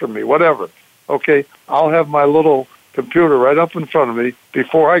stocks from me, whatever. Okay, I'll have my little computer right up in front of me.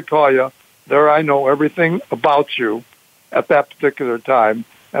 Before I call you, there I know everything about you at that particular time.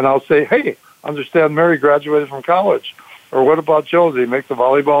 And I'll say, hey, understand Mary graduated from college. Or what about Joe? Did he make the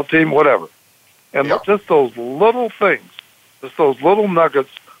volleyball team? Whatever. And just those little things, just those little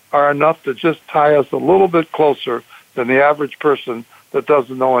nuggets are enough to just tie us a little bit closer than the average person that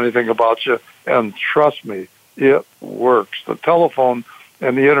doesn't know anything about you. And trust me, it works. The telephone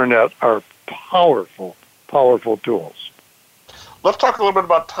and the Internet are powerful, powerful tools. Let's talk a little bit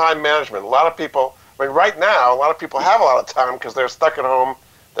about time management. A lot of people, I mean, right now, a lot of people have a lot of time because they're stuck at home,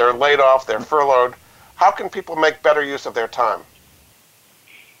 they're laid off, they're furloughed. How can people make better use of their time?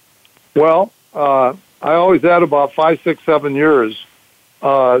 Well, I always add about 5, 6, 7 years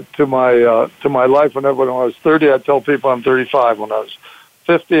to my life. When I was 30, I'd tell people I'm 35. When I was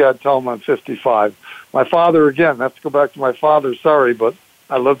 50, I'd tell them I'm 55. My father, again, I have to go back to my father, sorry, but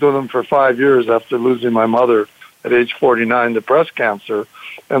I lived with him for 5 years after losing my mother at age 49 to breast cancer.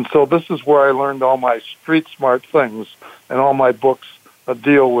 And so this is where I learned all my street smart things, and all my books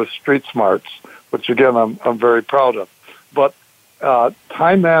deal with street smarts, which, again, I'm very proud of. But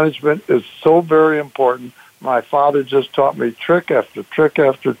time management is so very important My father just taught me trick after trick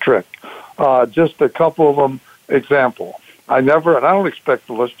after trick. Just a couple of them example. And I don't expect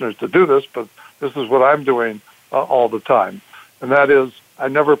the listeners to do this, but this is what I'm doing all the time. And that is, I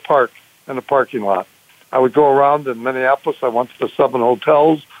never park in a parking lot. I would go around in Minneapolis. I went to the 7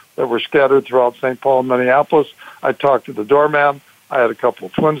 hotels that were scattered throughout St. Paul and Minneapolis. I talked to the doorman. I had a couple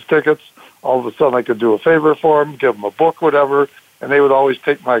of Twins tickets. All of a sudden, I could do a favor for them, give them a book, whatever, and they would always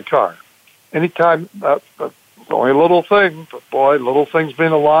take my car. Anytime, that's only a little thing, but boy, little things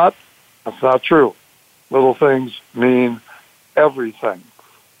mean a lot. That's not true. Little things mean everything.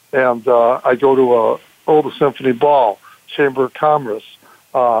 And I go to the Symphony Ball, Chamber of Commerce.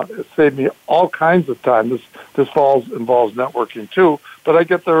 It saved me all kinds of time. This involves networking too, but I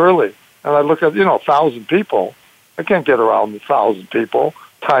get there early. And I look at, 1,000 people. I can't get around 1,000 people,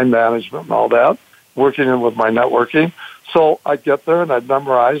 time management and all that, working in with my networking. So I'd get there and I'd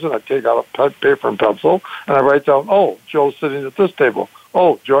memorize it. I'd take out a paper and pencil and I write down, Joe's sitting at this table.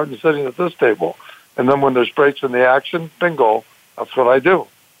 Jordan's sitting at this table. And then when there's breaks in the action, bingo, that's what I do.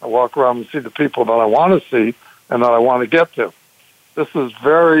 I walk around and see the people that I want to see and that I want to get to. This is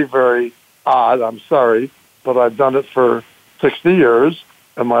very, very odd. I'm sorry, but I've done it for 60 years,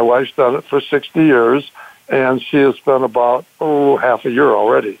 and my wife's done it for 60 years, and she has spent about, half a year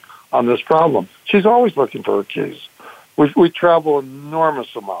already on this problem. She's always looking for her keys. We travel an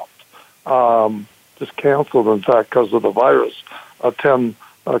enormous amount. Just canceled, in fact, because of the virus, a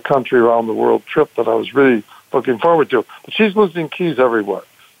 10-country around the world trip that I was really looking forward to. But she's losing keys everywhere.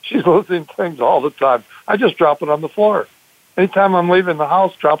 She's losing things all the time. I just drop it on the floor. Anytime I'm leaving the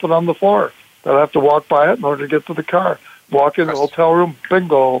house, drop it on the floor. Then I have to walk by it in order to get to the car. Walk in the hotel room,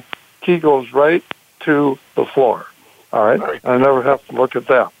 bingo, key goes right to the floor. All right? I never have to look at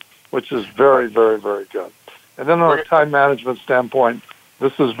that, which is very, very, very good. And then on a time management standpoint,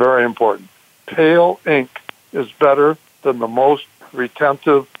 this is very important. Pale ink is better than the most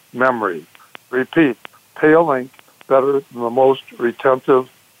retentive memory. Repeat, pale ink better than the most retentive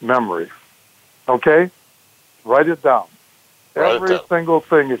memory. Okay? Write it down. Every single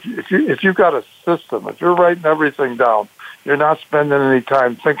thing. If you've got a system, if you're writing everything down, you're not spending any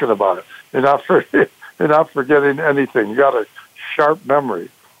time thinking about it. You're not forgetting anything. You got a sharp memory.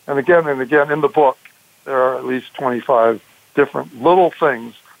 And again, in the book, there are at least 25 different little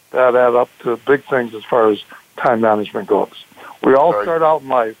things that add up to big things as far as time management goes. We all start out in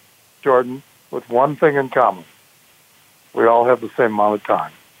life, Jordan, with one thing in common. We all have the same amount of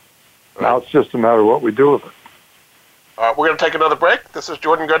time. Now it's just a matter of what we do with it. We're going to take another break. This is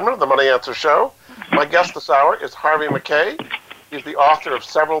Jordan Goodman of the Money Answer Show. My guest this hour is Harvey Mackay. He's the author of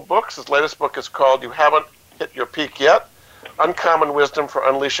several books. His latest book is called You Haven't Hit Your Peak Yet, Uncommon Wisdom for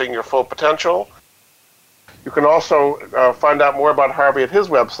Unleashing Your Full Potential. You can also find out more about Harvey at his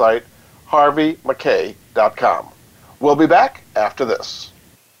website, harveymackay.com. We'll be back after this.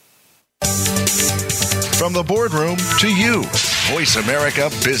 From the boardroom to you, Voice America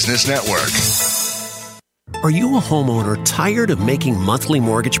Business Network. Are you a homeowner tired of making monthly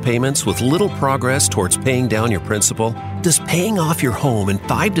mortgage payments with little progress towards paying down your principal? Does paying off your home in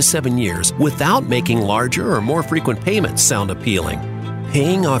 5 to 7 years without making larger or more frequent payments sound appealing?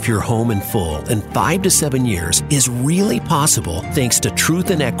 Paying off your home in full in 5 to 7 years is really possible thanks to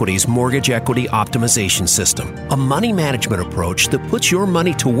Truth and Equity's Mortgage Equity Optimization System, a money management approach that puts your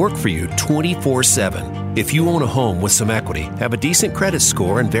money to work for you 24/7. If you own a home with some equity, have a decent credit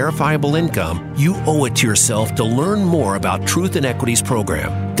score, and verifiable income, you owe it to yourself to learn more about Truth and Equity's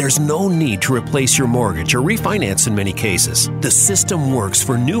program. There's no need to replace your mortgage or refinance in many cases. The system works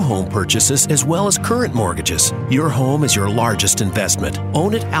for new home purchases as well as current mortgages. Your home is your largest investment.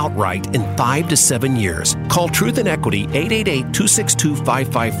 Own it outright in 5 to 7 years. Call Truth and Equity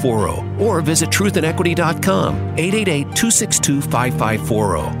 888-262-5540 or visit truthandequity.com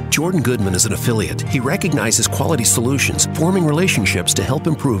 888-262-5540. Jordan Goodman is an affiliate. He recognizes quality solutions, forming relationships to help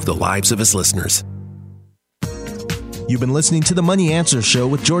improve the lives of his listeners. You've been listening to the Money Answer Show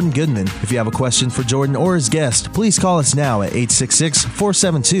with Jordan Goodman. If you have a question for Jordan or his guest, please call us now at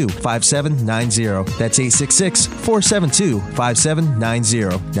 866-472-5790. That's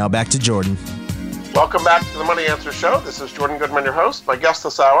 866-472-5790. Now back to Jordan. Welcome back to the Money Answer Show. This is Jordan Goodman, your host. My guest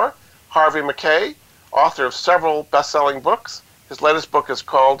this hour, Harvey Mackay, author of several best-selling books. His latest book is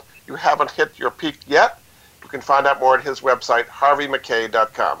called You Haven't Hit Your Peak Yet. You can find out more at his website,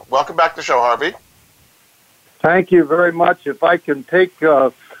 harveymackay.com. Welcome back to the show, Harvey. Thank you very much. If I can take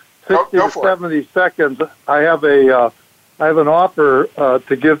 60 to 70 seconds, I have an offer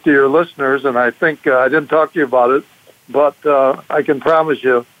to give to your listeners, and I think I didn't talk to you about it, but I can promise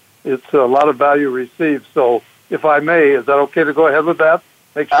you it's a lot of value received. So if I may, is that okay to go ahead with that?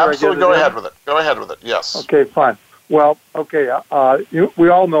 Make sure Absolutely, I get go ahead with it. Go ahead with it, yes. Okay, fine. Well, okay, we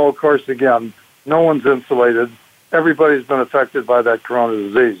all know, of course, again, no one's insulated. Everybody's been affected by that corona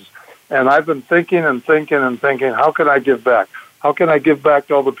disease. And I've been thinking, how can I give back? How can I give back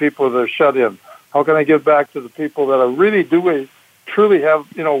to all the people that are shut in? How can I give back to the people that are really truly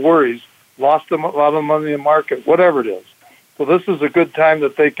have, worries, lost a lot of money in the market, whatever it is. So this is a good time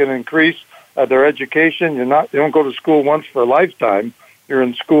that they can increase their education. You don't go to school once for a lifetime. You're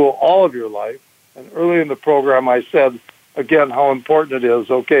in school all of your life. And early in the program, I said, again, how important it is,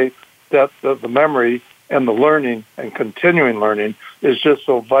 that the memory and the learning and continuing learning is just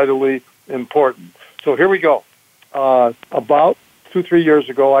so vitally important. So here we go. About 2-3 years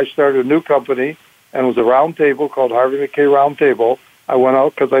ago, I started a new company, and it was a round table called Harvey Mackay Round Table. I went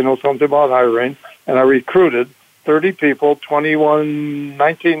out because I know something about hiring, and I recruited 30 people, 19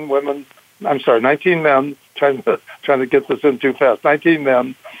 men, trying to get this in too fast, 19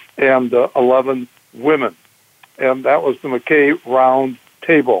 men and 11 women. And that was the Mackay Round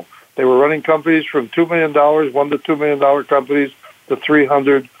Table. They were running companies from $2 million, $1 to $2 million companies, to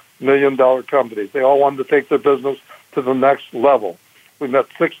 $300 million companies. They all wanted to take their business to the next level. We met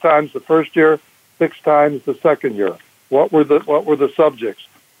 6 times the first year, 6 times the second year. What were the subjects?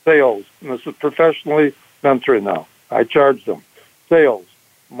 Sales, and this is professionally mentoring now. I charge them. Sales,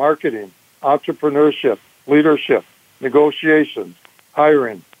 marketing, entrepreneurship, leadership, negotiations,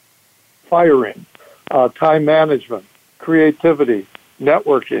 hiring, firing, time management, creativity,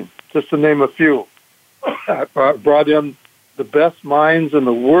 networking, just to name a few. I brought in the best minds in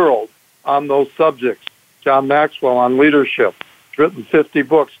the world on those subjects. John Maxwell on leadership, written 50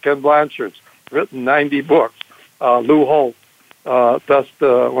 books. Ken Blanchard's written 90 books. Lou Holt, one of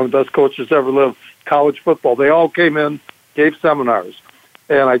the best coaches ever lived, college football. They all came in, gave seminars.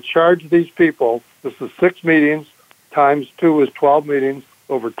 And I charged these people, this is 6 meetings, times 2 is 12 meetings,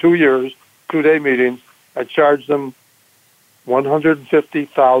 over 2 years, 2-day meetings. I charged them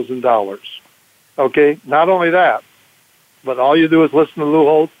 $150,000. Okay, not only that, but all you do is listen to Lou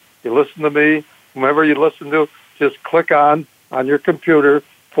Holt, you listen to me, whomever you listen to, just click on your computer,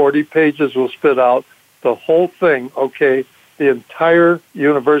 40 pages will spit out, the whole thing, okay, the entire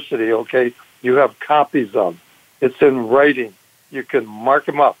university, okay, you have copies of. It's in writing. You can mark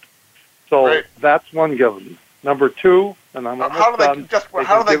them up. So Great. That's one given. Number 2, and I'm almost how do done.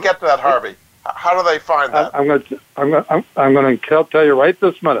 How do they get to that, Harvey? How do they find that? I'm going to tell you right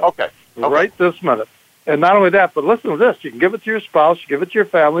this minute. Okay. Right this minute. And not only that, but listen to this. You can give it to your spouse, give it to your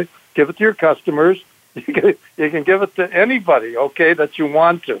family, give it to your customers. You can give it to anybody, okay, that you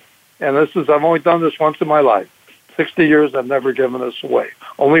want to. And I've only done this once in my life. 60 years, I've never given this away.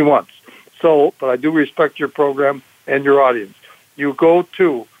 Only once. So, but I do respect your program and your audience. You go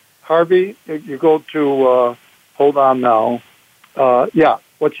to, Harvey, hold on now.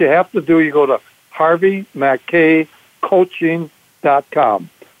 What you have to do, you go to HarveyMackayCoaching.com.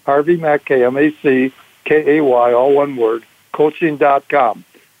 Harvey Mackay, M-A-C-K-A-Y, all one word, coaching.com.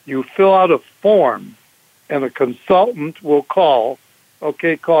 You fill out a form, and a consultant will call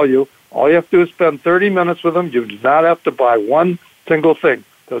you. All you have to do is spend 30 minutes with them. You do not have to buy one single thing.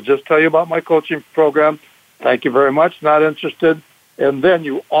 They'll just tell you about my coaching program. Thank you very much, not interested. And then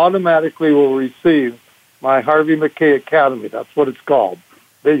you automatically will receive my Harvey Mackay Academy. That's what it's called.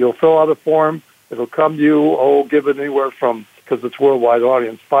 You'll fill out a form. It'll come to you, give it anywhere from, because it's worldwide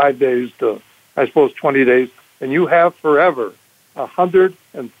audience, 5 days to, I suppose, 20 days. And you have forever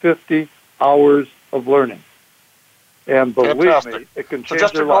 150 hours of learning. And believe me, it can change your life. So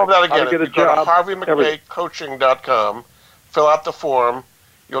just to go over that again, you go to HarveyMackayCoaching.com, fill out the form,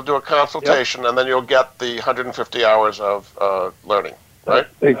 you'll do a consultation, and then you'll get the 150 hours of learning, right?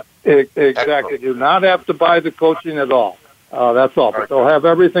 Exactly. Excellent. You do not have to buy the coaching at all. That's all. But they'll have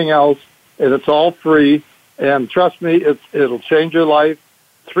everything else, and it's all free. And trust me, it'll change your life.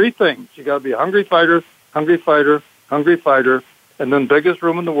 3 things. You got to be a hungry fighter, hungry fighter, hungry fighter, and then biggest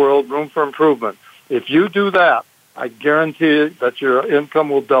room in the world, room for improvement. If you do that, I guarantee that your income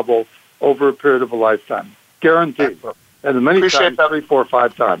will double over a period of a lifetime. Guaranteed. And many times, 3, 4,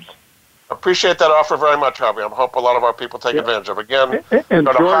 5 times. Appreciate that offer very much, Harvey. I hope a lot of our people take advantage of it. Again, and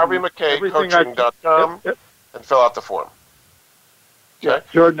go to HarveyMackayCoaching.com and fill out the form. Okay? Yeah,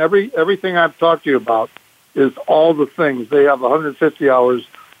 Jordan, everything I've talked to you about is all the things. They have 150 hours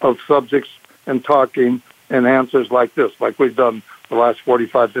of subjects and talking and answers like this, like we've done the last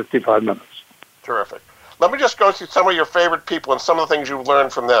 45, 55 minutes. Terrific. Let me just go through some of your favorite people and some of the things you've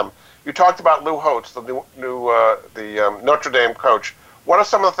learned from them. You talked about Lou Holtz, the Notre Dame coach. What are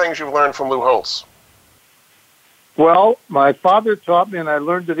some of the things you've learned from Lou Holtz? Well, my father taught me, and I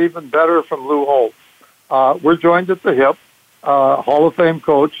learned it even better from Lou Holtz. We're joined at the hip. Hall of Fame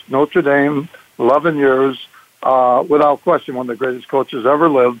coach, Notre Dame, 11 years, without question, one of the greatest coaches ever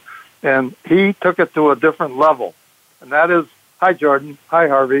lived. And he took it to a different level. And that is, hi, Jordan. Hi,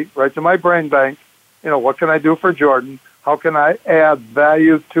 Harvey. Right to my brain bank. What can I do for Jordan? How can I add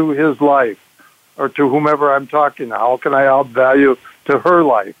value to his life or to whomever I'm talking to? How can I add value to her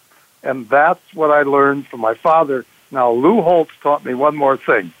life? And that's what I learned from my father. Now, Lou Holtz taught me one more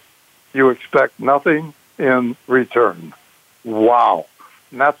thing. You expect nothing in return. Wow.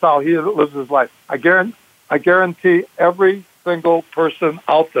 And that's how he lives his life. I guarantee every single person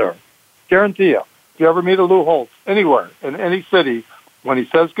out there, guarantee you, if you ever meet a Lou Holtz anywhere, in any city, when he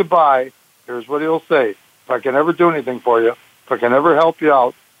says goodbye, here's what he'll say. If I can ever do anything for you, if I can ever help you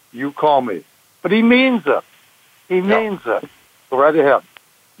out, you call me. But he means it. He means it. Go right ahead.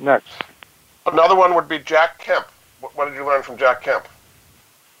 Next. Another one would be Jack Kemp. What did you learn from Jack Kemp?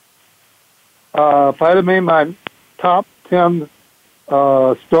 If I had to name my top 10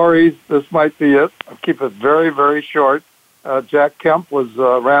 stories, this might be it. I'll keep it very, very short. Jack Kemp was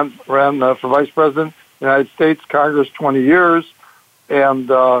ran for vice president of the United States Congress 20 years, and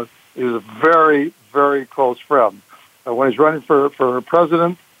he was a very, very close friend. When he's running for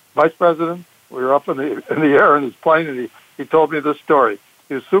president, vice president, we were up in the air in his plane, and he told me this story.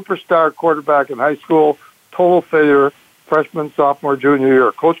 He was a superstar quarterback in high school, total failure, freshman, sophomore, junior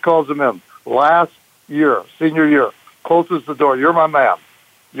year. Coach calls him in. Last year, senior year, closes the door. You're my man.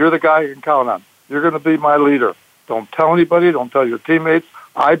 You're the guy you can count on. You're going to be my leader. Don't tell anybody. Don't tell your teammates.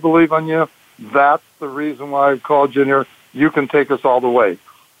 I believe on you. That's the reason why I've called you in here. You can take us all the way.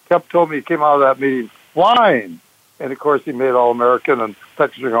 Kemp told me he came out of that meeting flying. And, of course, he made All-American and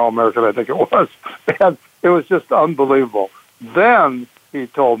Texas All-American, I think it was. And it was just unbelievable. Then he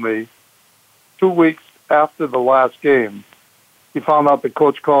told me 2 weeks after the last game, he found out the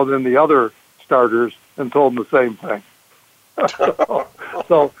coach called in the other starters and told them the same thing.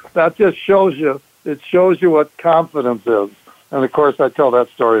 So that just shows you, it shows you what confidence is. And, of course, I tell that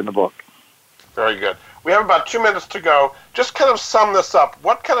story in the book. Very good. We have about 2 minutes to go. Just kind of sum this up.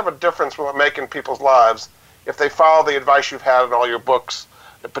 What kind of a difference will it make in people's lives if they follow the advice you've had in all your books,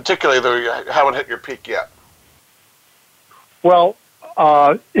 particularly though you haven't hit your peak yet? Well,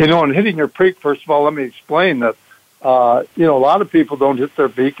 in hitting your peak, first of all, let me explain that, a lot of people don't hit their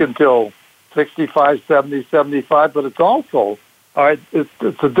peak until 65, 70, 75, but it's also, it's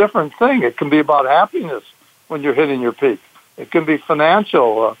a different thing. It can be about happiness when you're hitting your peak. It can be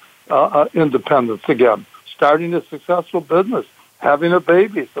financial independence again, starting a successful business, having a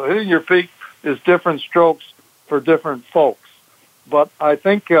baby. So hitting your peak is different strokes for different folks. But I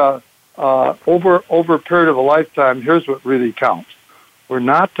think over a period of a lifetime, here's what really counts. We're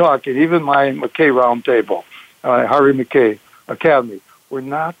not talking, even my Mackay Roundtable, Harvey Mackay Academy, we're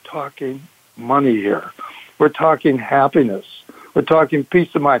not talking money here. We're talking happiness. We're talking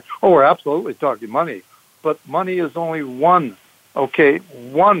peace of mind. Oh, we're absolutely talking money. But money is only one of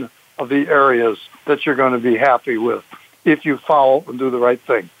the areas that you're going to be happy with if you follow and do the right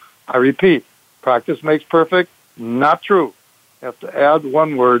thing. I repeat, practice makes perfect. Not true. You have to add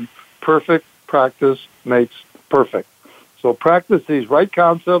one word, perfect practice makes perfect. So practice these right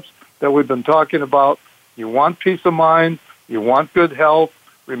concepts that we've been talking about. You want peace of mind. You want good health.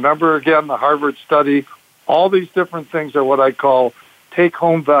 Remember, again, the Harvard study. All these different things are what I call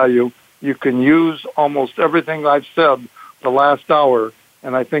take-home value. You can use almost everything I've said the last hour,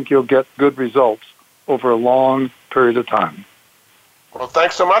 and I think you'll get good results over a long period of time. Well,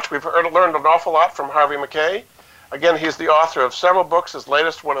 thanks so much. We've learned an awful lot from Harvey Mackay. Again, he's the author of several books. His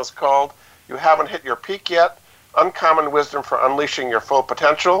latest one is called You Haven't Hit Your Peak Yet, Uncommon Wisdom for Unleashing Your Full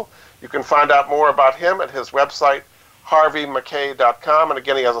Potential. You can find out more about him at his website, harveymackay.com. And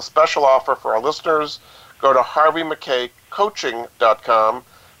again, he has a special offer for our listeners. Go to harveymackaycoaching.com,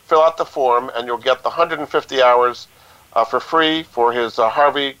 fill out the form, and you'll get the 150 hours for free for his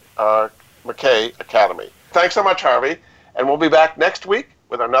Harvey Mackay Academy. Thanks so much, Harvey. And we'll be back next week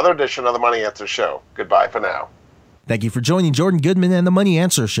with another edition of the Money Answer Show. Goodbye for now. Thank you for joining Jordan Goodman and the Money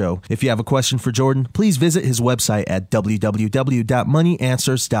Answer Show. If you have a question for Jordan, please visit his website at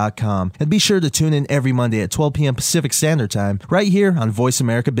www.moneyanswers.com. And be sure to tune in every Monday at 12 p.m. Pacific Standard Time right here on Voice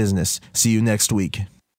America Business. See you next week.